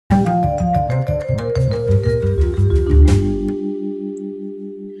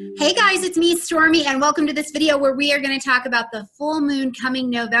it's me, Stormie, and welcome to this video where we are going to talk about the full moon coming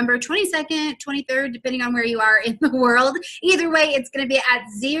November 22nd, 23rd, depending on where you are in the world. Either way, it's going to be at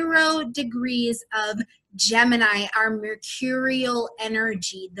 0 degrees of Gemini, our mercurial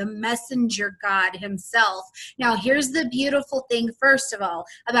energy, the messenger god himself. Now, here's the beautiful thing, first of all,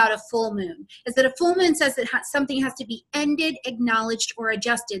 about a full moon, is that a full moon says that something has to be ended, acknowledged, or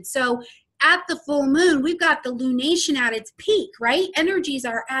adjusted. So at the full moon, we've got the lunation at its peak, right? Energies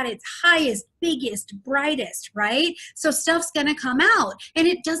are at its highest, biggest, brightest, right? So stuff's gonna come out. And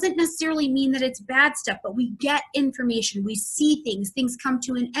it doesn't necessarily mean that it's bad stuff, but we get information, we see things come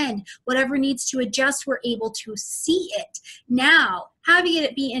to an end. Whatever needs to adjust, we're able to see it. Now, having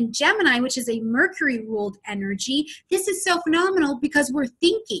it be in Gemini, which is a Mercury-ruled energy, this is so phenomenal because we're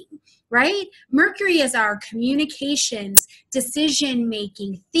thinking, right? Mercury is our communications,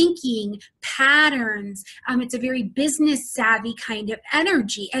 decision-making, thinking, patterns. It's a very business-savvy kind of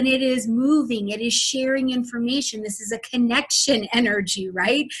energy, and it is moving. It is sharing information. This is a connection energy,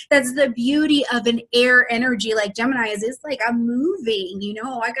 right? That's the beauty of an air energy like Gemini is. It's like I'm moving, you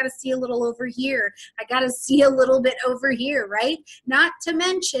know, I got to see a little over here. I got to see a little bit over here, right? Not to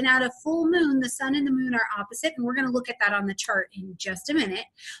mention at a full moon, the sun and the moon are opposite, and we're going to look at that on the chart in just a minute.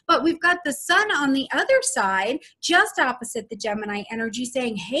 But we've got the sun on the other side, just opposite the Gemini energy,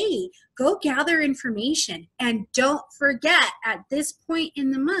 saying, hey, go gather information. And don't forget, at this point in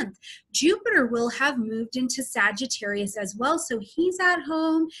the month, Jupiter will have moved into Sagittarius as well. So he's at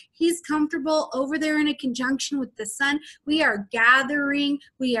home, he's comfortable over there in a conjunction with the sun. We are gathering,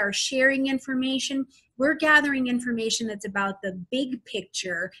 we are sharing information. We're gathering information that's about the big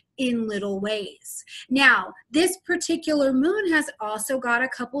picture in little ways. Now, this particular moon has also got a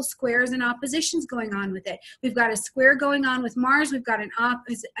couple squares and oppositions going on with it. We've got a square going on with Mars. We've got an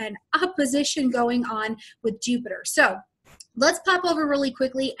opposition going on with Jupiter. So let's pop over really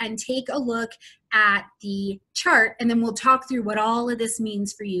quickly and take a look at the chart, and then we'll talk through what all of this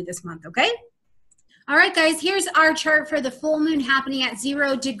means for you this month, okay? All right, guys, here's our chart for the full moon happening at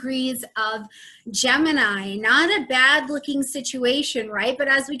 0 degrees of Gemini. Not a bad looking situation, right? But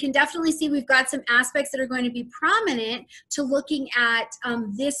as we can definitely see, we've got some aspects that are going to be prominent to looking at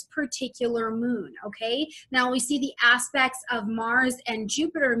this particular moon, okay? Now we see the aspects of Mars and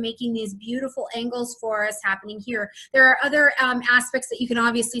Jupiter making these beautiful angles for us happening here. There are other aspects that you can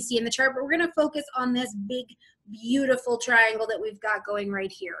obviously see in the chart, but we're going to focus on this big beautiful triangle that we've got going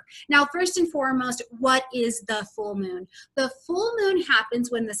right here. Now, first and foremost, what is the full moon? The full moon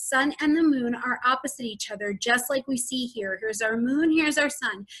happens when the sun and the moon are opposite each other, just like we see here. Here's our moon, here's our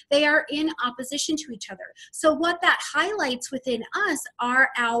sun. They are in opposition to each other. So what that highlights within us are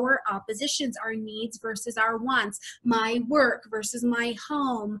our oppositions, our needs versus our wants, my work versus my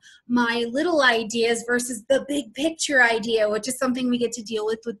home, my little ideas versus the big picture idea, which is something we get to deal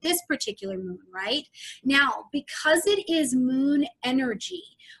with this particular moon, right? Now, because it is moon energy,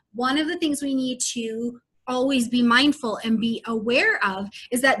 one of the things we need to always be mindful and be aware of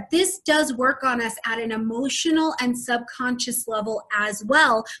is that this does work on us at an emotional and subconscious level as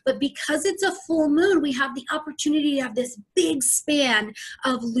well. But because it's a full moon, we have the opportunity to have this big span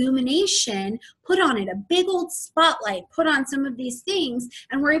of illumination put on it, a big old spotlight put on some of these things,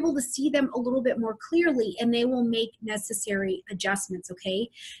 and we're able to see them a little bit more clearly, and they will make necessary adjustments, okay?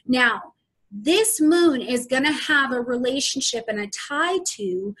 Now, this moon is going to have a relationship and a tie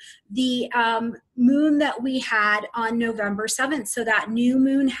to the moon that we had on November 7th. So that new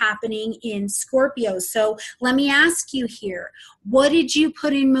moon happening in Scorpio. So let me ask you here, what did you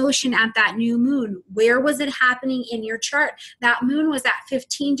put in motion at that new moon? Where was it happening in your chart? That moon was at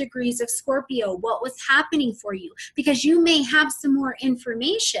 15 degrees of Scorpio. What was happening for you? Because you may have some more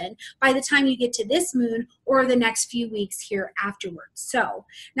information by the time you get to this moon or the next few weeks here afterwards. So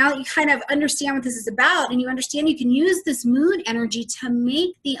now that you kind of understand what this is about, and you understand you can use this moon energy to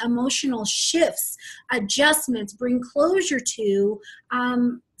make the emotional shifts, adjustments, bring closure to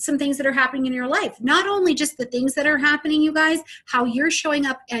some things that are happening in your life. Not only just the things that are happening, you guys, how you're showing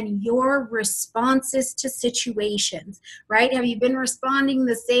up and your responses to situations, right? Have you been responding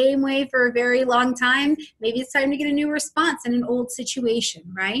the same way for a very long time? Maybe it's time to get a new response in an old situation,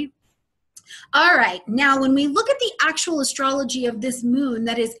 right? All right, now when we look at the actual astrology of this moon,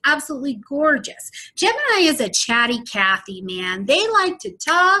 that is absolutely gorgeous. Gemini is a chatty Cathy, man. They like to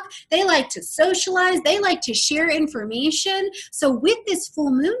talk, they like to socialize, they like to share information. So with this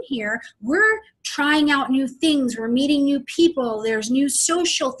full moon here, we're trying out new things, we're meeting new people, there's new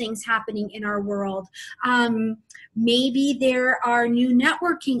social things happening in our world. Maybe there are new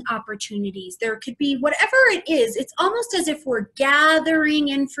networking opportunities. There could be whatever it is. It's almost as if we're gathering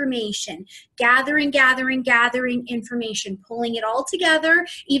information, gathering information, pulling it all together.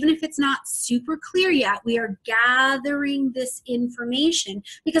 Even if it's not super clear yet, we are gathering this information,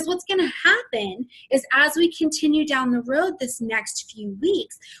 because what's going to happen is as we continue down the road this next few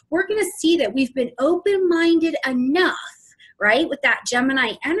weeks, we're going to see that we've been open-minded enough, right, with that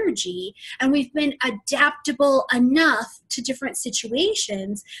Gemini energy, and we've been adaptable enough to different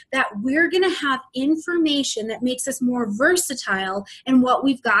situations that we're going to have information that makes us more versatile in what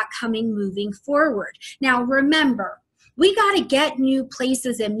we've got coming moving forward. Now, remember, we got to get new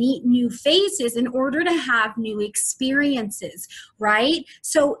places and meet new faces in order to have new experiences, right?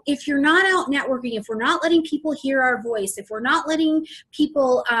 So if you're not out networking, if we're not letting people hear our voice, if we're not letting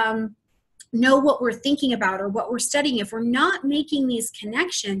people know what we're thinking about or what we're studying, if we're not making these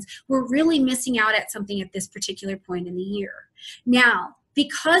connections, we're really missing out at something at this particular point in the year. Now,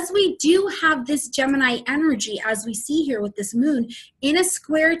 because we do have this Gemini energy, as we see here with this moon, in a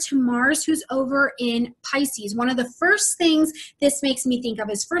square to Mars, who's over in Pisces, one of the first things this makes me think of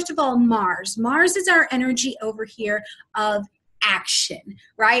is, first of all, Mars. Mars is our energy over here of action,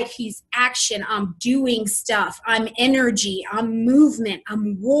 right? He's action. I'm doing stuff. I'm energy. I'm movement.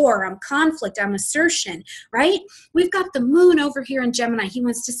 I'm war. I'm conflict. I'm assertion, right? We've got the moon over here in Gemini. He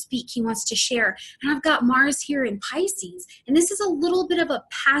wants to speak. He wants to share. And I've got Mars here in Pisces. And this is a little bit of a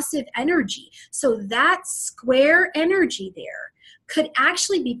passive energy. So that square energy there could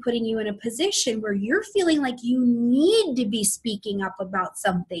actually be putting you in a position where you're feeling like you need to be speaking up about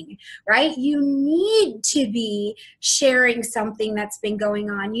something, right? You need to be sharing something that's been going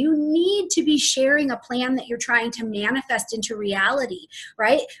on. You need to be sharing a plan that you're trying to manifest into reality,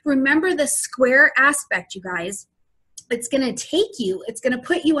 right? Remember the square aspect, you guys. It's going to take you, it's going to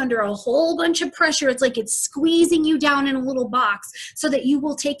put you under a whole bunch of pressure. It's like it's squeezing you down in a little box so that you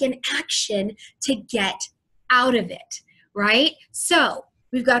will take an action to get out of it. Right? So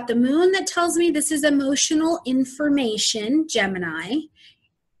we've got the moon that tells me this is emotional information, Gemini,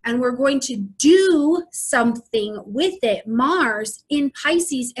 and we're going to do something with it. Mars in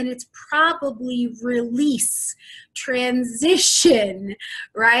Pisces, and it's probably release, transition,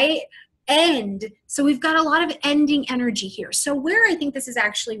 right? End. So we've got a lot of ending energy here. So where I think this is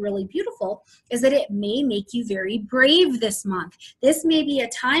actually really beautiful is that it may make you very brave this month. This may be a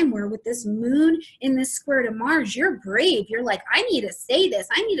time where with this moon in this square to Mars, you're brave. You're like, I need to say this.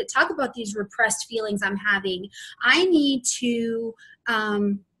 I need to talk about these repressed feelings I'm having. I need to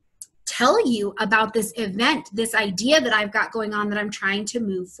tell you about this event, this idea that I've got going on that I'm trying to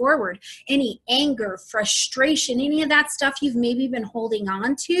move forward. Any anger, frustration, any of that stuff you've maybe been holding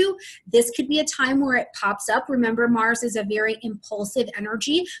on to, this could be a time where it pops up. Remember, Mars is a very impulsive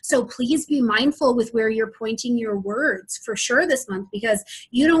energy, so please be mindful with where you're pointing your words for sure this month, because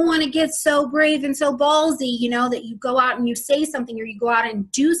you don't want to get so brave and so ballsy, you know, that you go out and you say something or you go out and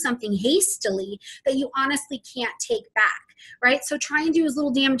do something hastily that you honestly can't take back. Right? So try and do as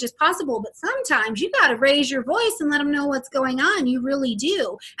little damage as possible, but sometimes you got to raise your voice and let them know what's going on. You really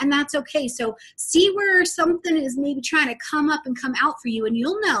do. And that's okay. So see where something is maybe trying to come up and come out for you, and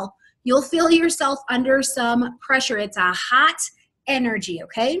you'll know, you'll feel yourself under some pressure. It's a hot energy.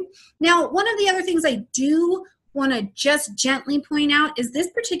 Okay. Now, one of the other things I do want to just gently point out is this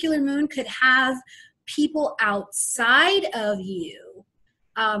particular moon could have people outside of you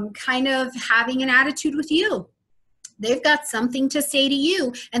kind of having an attitude with you. They've got something to say to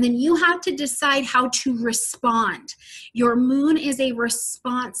you, and then you have to decide how to respond. Your moon is a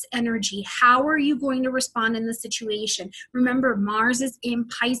response energy. How are you going to respond in the situation? Remember, Mars is in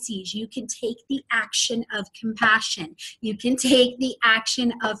Pisces. You can take the action of compassion. You can take the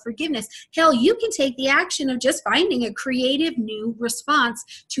action of forgiveness. Hell, you can take the action of just finding a creative new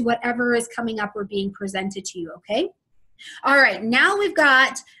response to whatever is coming up or being presented to you, okay? All right, now we've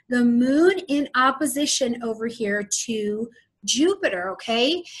got the moon in opposition over here to Jupiter,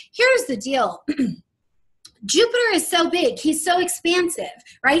 okay? Here's the deal. Jupiter is so big. He's so expansive,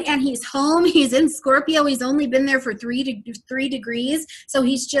 right? And he's home. He's in Scorpio. He's only been there for 3 degrees. So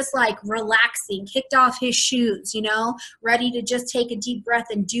he's just like relaxing, kicked off his shoes, you know, ready to just take a deep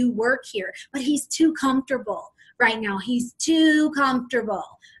breath and do work here. But he's too comfortable right now. He's too comfortable.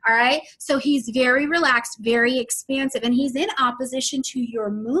 All right. So he's very relaxed, very expansive, and he's in opposition to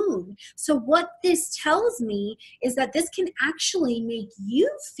your moon. So what this tells me is that this can actually make you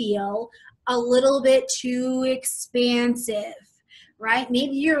feel a little bit too expansive, right?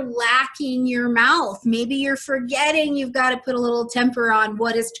 Maybe you're lacking your mouth. Maybe you're forgetting you've got to put a little temper on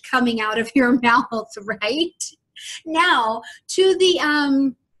what is coming out of your mouth, right? Now, to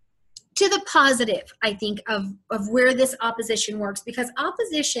the to the positive, I think, of where this opposition works, because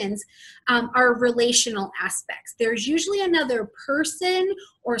oppositions are relational aspects. There's usually another person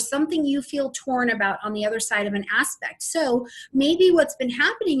or something you feel torn about on the other side of an aspect. So maybe what's been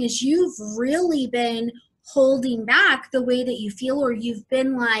happening is you've really been holding back the way that you feel, or you've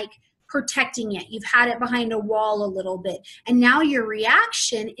been like protecting it. You've had it behind a wall a little bit. And now your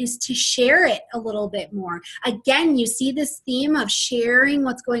reaction is to share it a little bit more. Again, you see this theme of sharing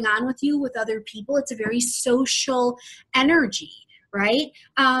what's going on with you with other people. It's a very social energy, right?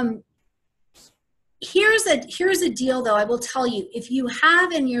 Here's a deal though. I will tell you, if you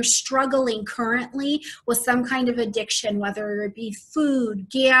have and you're struggling currently with some kind of addiction, whether it be food,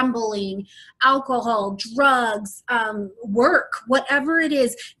 gambling, alcohol, drugs, work, whatever it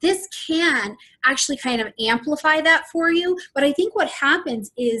is, this can actually kind of amplify that for you. But I think what happens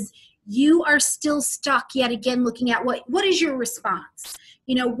is you are still stuck yet again looking at what is your response?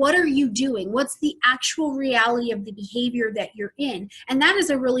 You know, what are you doing? What's the actual reality of the behavior that you're in? And that is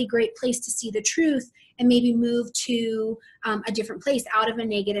a really great place to see the truth and maybe move to a different place, out of a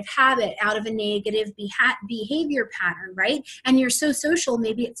negative habit, out of a negative behavior pattern, right? And you're so social,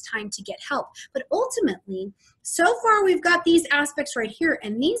 maybe it's time to get help. But ultimately, so far we've got these aspects right here,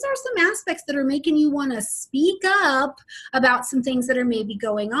 and these are some aspects that are making you want to speak up about some things that are maybe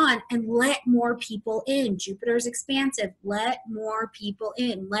going on and let more people in. Jupiter's expansive. Let more people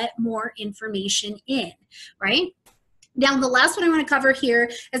in. Let more information in, right? Now, the last one I want to cover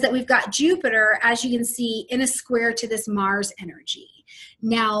here is that we've got Jupiter, as you can see, in a square to this Mars energy.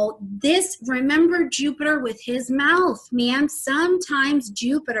 Now, this, remember Jupiter with his mouth, man. Sometimes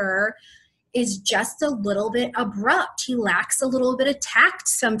Jupiter is just a little bit abrupt. He lacks a little bit of tact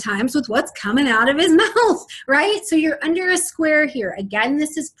sometimes with what's coming out of his mouth, right? So you're under a square here. Again,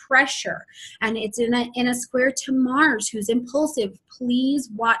 this is pressure, and it's in a square to Mars, who's impulsive. Please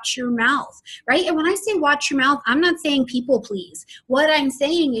watch your mouth, right? And when I say watch your mouth, I'm not saying people please. What I'm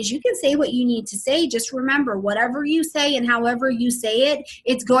saying is you can say what you need to say. Just remember, whatever you say and however you say it,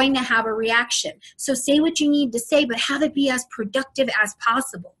 it's going to have a reaction. So say what you need to say, but have it be as productive as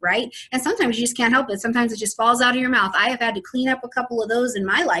possible, right? And sometimes you just can't help it. Sometimes it just falls out of your mouth. I have had to clean up a couple of those in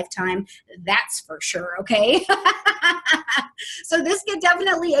my lifetime. That's for sure, okay? So this could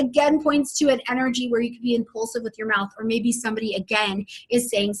definitely, again, points to an energy where you could be impulsive with your mouth, or maybe somebody, again, is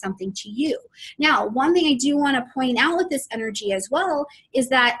saying something to you. Now, one thing I do want to point out with this energy as well is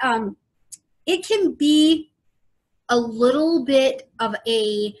that it can be a little bit of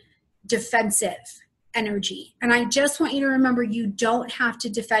a defensive energy. And I just want you to remember, you don't have to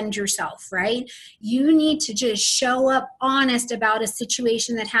defend yourself, right? You need to just show up honest about a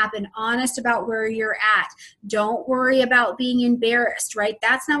situation that happened, honest about where you're at. Don't worry about being embarrassed, right?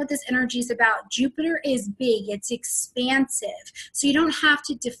 That's not what this energy is about. Jupiter is big, it's expansive. So you don't have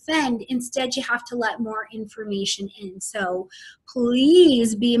to defend. Instead, you have to let more information in. So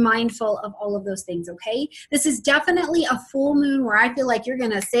please be mindful of all of those things, okay? This is definitely a full moon where I feel like you're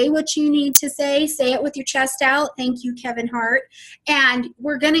going to say what you need to say it with your chest out. Thank you, Kevin Hart. And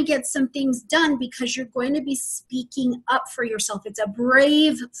we're going to get some things done because you're going to be speaking up for yourself. It's a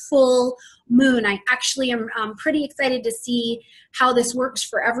brave, full moon. I actually am pretty excited to see how this works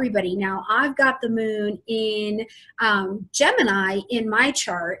for everybody. Now, I've got the moon in Gemini in my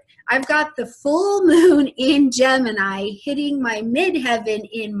chart. I've got the full moon in Gemini hitting my midheaven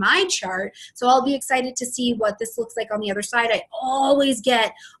in my chart. So I'll be excited to see what this looks like on the other side. I always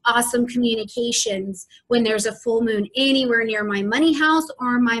get awesome communications when there's a full moon anywhere near my money house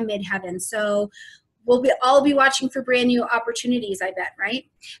or my midheaven. So I'll be watching for brand new opportunities, I bet, right?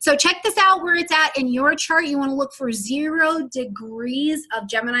 So check this out where it's at in your chart. You want to look for 0 degrees of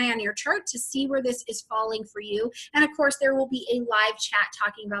Gemini on your chart to see where this is falling for you. And of course, there will be a live chat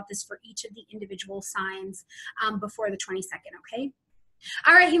talking about this for each of the individual signs before the 22nd, okay?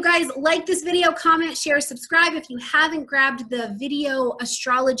 All right, you guys, like this video, comment, share, subscribe if you haven't grabbed the video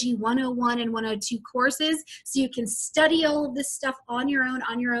Astrology 101 and 102 courses so you can study all of this stuff on your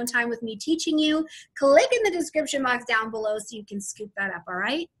own time with me teaching you. Click in the description box down below so you can scoop that up, all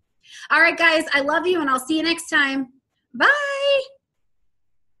right? All right, guys, I love you, and I'll see you next time. Bye.